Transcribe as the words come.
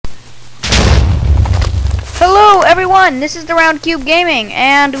everyone, this is the Round Cube Gaming,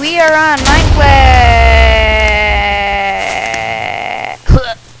 and we are on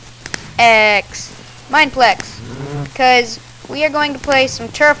Mineplex, because we are going to play some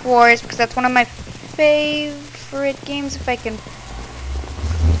Turf Wars, because that's one of my favorite games, if I can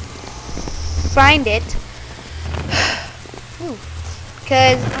find it.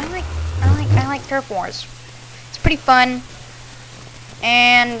 Because I like Turf Wars. It's pretty fun,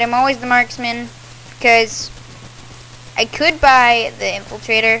 and I'm always the marksman, because I could buy the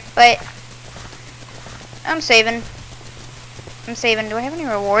infiltrator, but I'm saving. Do I have any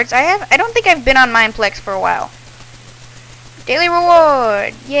rewards? I don't think I've been on Mineplex for a while. Daily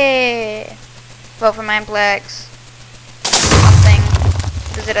reward! Yeah! Vote for Mineplex. Something.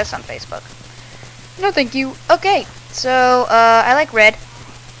 Visit us on Facebook. No thank you. Okay, so I like red.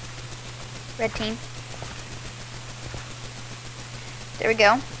 Red team. There we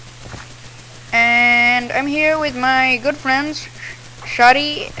go. And I'm here with my good friends,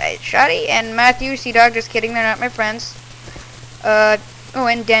 Shoddy and Matthew. Sea Dog, just kidding, they're not my friends. Oh,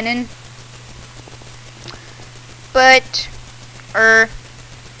 and Denon. But, are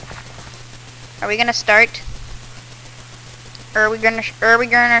we gonna start? Are we gonna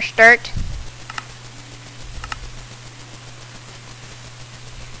start?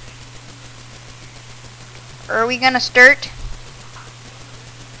 Are we gonna start?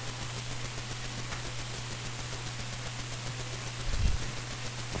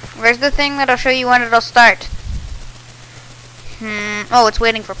 Where's the thing that'll show you when it'll start? Oh, it's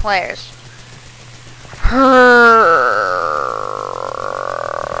waiting for players.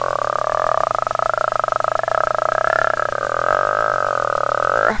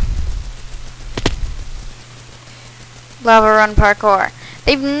 Lava run parkour.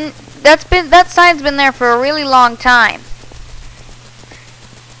 That sign's been there for a really long time.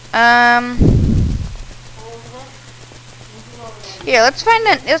 Here, let's find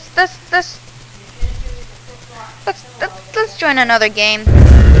it. Let's join another game.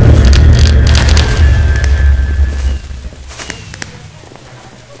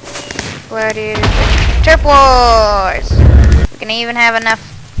 Gladiator Turf Wars. We can even have enough.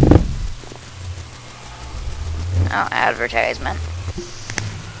 Oh, advertisement.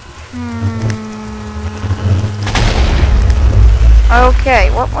 Okay,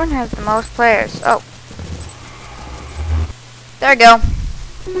 what one has the most players? Oh. There we go.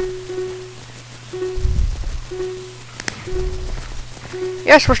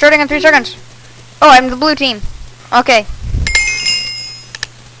 Yes, we're starting in 3 seconds. Oh, I'm the blue team. Okay.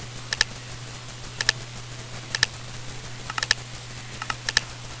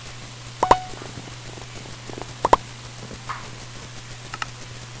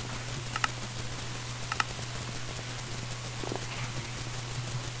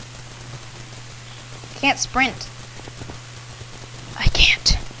 Can't sprint. I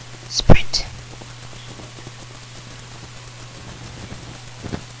can't sprint.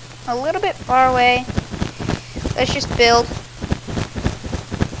 A little bit far away. Let's just build.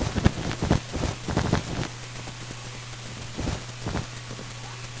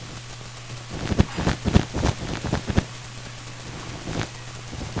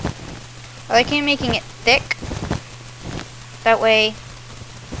 I like him making it thick. That way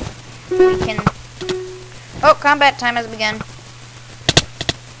we can... Oh, combat time has begun.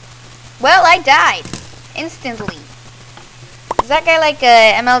 Well, I died instantly. Is that guy like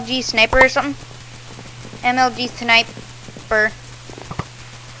a MLG sniper or something? MLG sniper.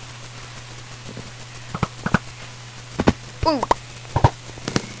 Boom.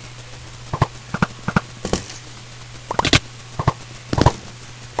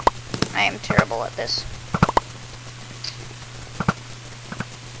 I am terrible at this.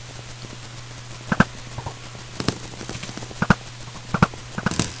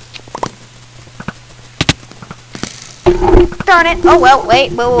 Darn it! Oh well,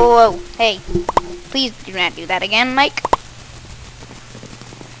 wait, whoa. Hey, please do not do that again, Mike.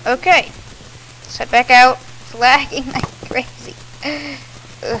 Okay, let's head back out. It's lagging like crazy.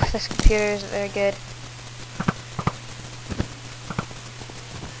 Ugh, this computer isn't very good.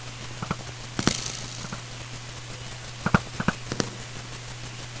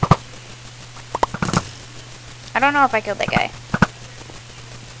 I don't know if I killed that guy.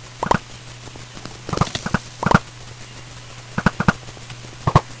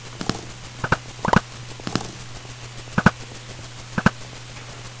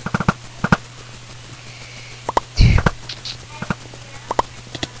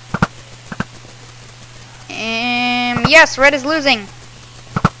 Yes, red is losing.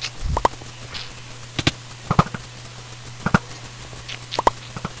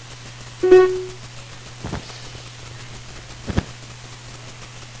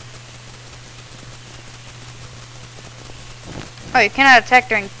 you cannot attack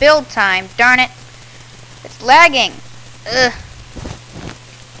during build time. Darn it. It's lagging. Ugh.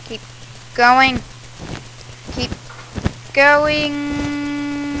 Keep going. Keep going.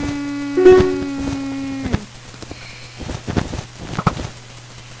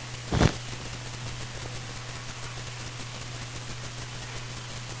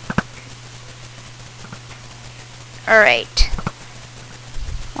 Alright.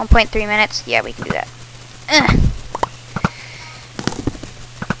 1.3 minutes. Yeah, we can do that. Ugh.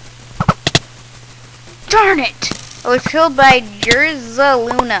 Darn it! I was killed by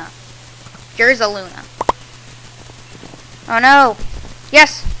Jerzaluna. Oh no.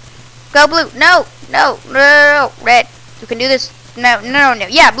 Yes! Go blue! No! No! No! No! Red! You can do this! No! No! No!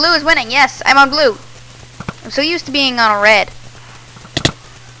 Yeah! Blue is winning! Yes! I'm on blue! I'm so used to being on a red.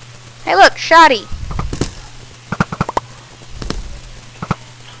 Hey look! Shoddy!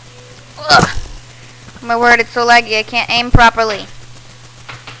 Ugh! Oh my word, it's so laggy I can't aim properly.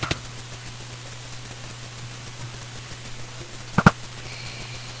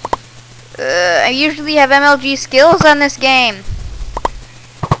 I usually have MLG skills on this game.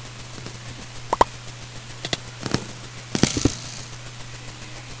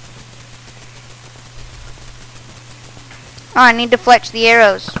 Oh, I need to fletch the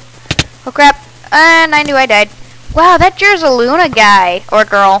arrows. Oh crap. And I knew I died. Wow, that Jerzaluna guy, or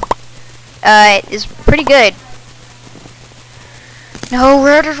girl, is pretty good. No,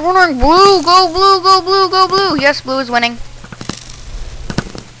 red is winning. Blue, go blue, go blue, go blue. Yes, blue is winning.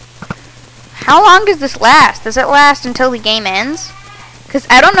 How long does this last? Does it last until the game ends? Because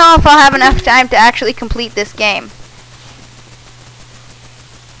I don't know if I'll have enough time to actually complete this game.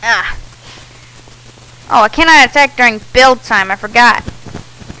 Ah. Oh, I cannot attack during build time. I forgot.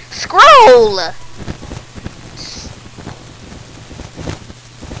 Scroll!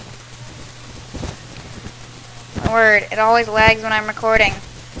 My word, it always lags when I'm recording.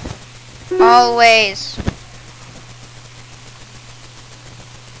 Always.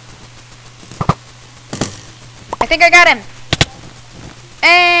 I think I got him.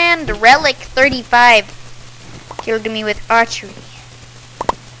 And Relic 35 killed me with archery.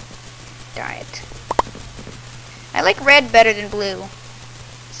 Darn it. I like red better than blue.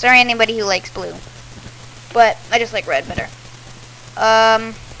 Sorry anybody who likes blue. But I just like red better.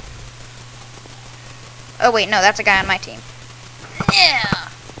 Oh wait, no, that's a guy on my team. Yeah.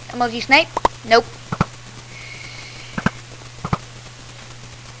 MLG snipe? Nope.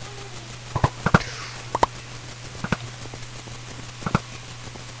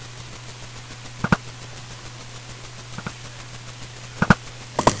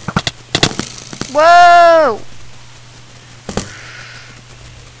 Whoa!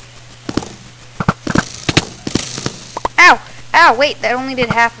 Ow! Ow, wait, that only did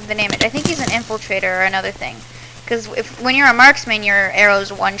half of the damage. I think he's an infiltrator or another thing. Because when you're a marksman, your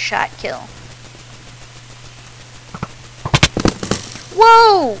arrow's one-shot kill.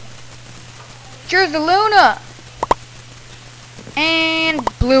 Whoa! Jerzaluna! And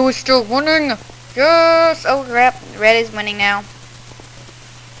blue is still winning. Yes! Oh crap, red is winning now.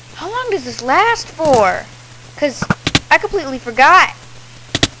 How long does this last for? Because I completely forgot.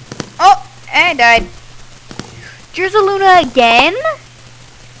 Oh, and I died. Jerzaluna again?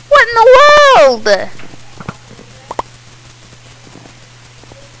 What in the world?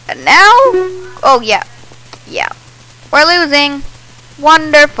 And now? Oh, yeah. Yeah. We're losing.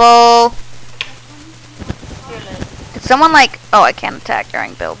 Wonderful. Did someone like... Oh, I can't attack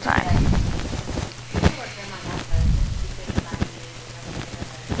during build time.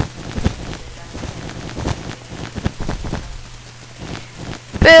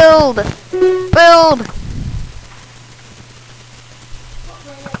 Build! Build!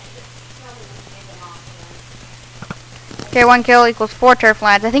 Okay, 1 kill equals 4 turf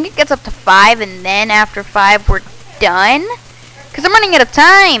lines. I think it gets up to 5, and then after 5 we're done. Because I'm running out of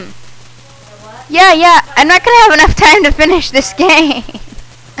time. Yeah, I'm not going to have enough time to finish this game.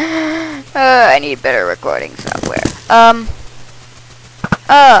 I need better recording software.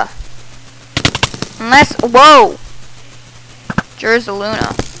 Unless... Whoa!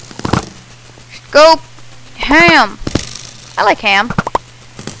 Jerzaluna. Scope. Ham. I like ham.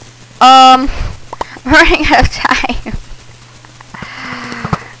 I'm running out of time.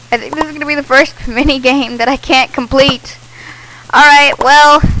 I think this is going to be the first mini game that I can't complete. Alright,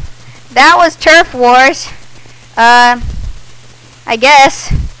 well, that was Turf Wars. I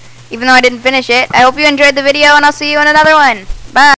guess. Even though I didn't finish it. I hope you enjoyed the video, and I'll see you in another one. Bye.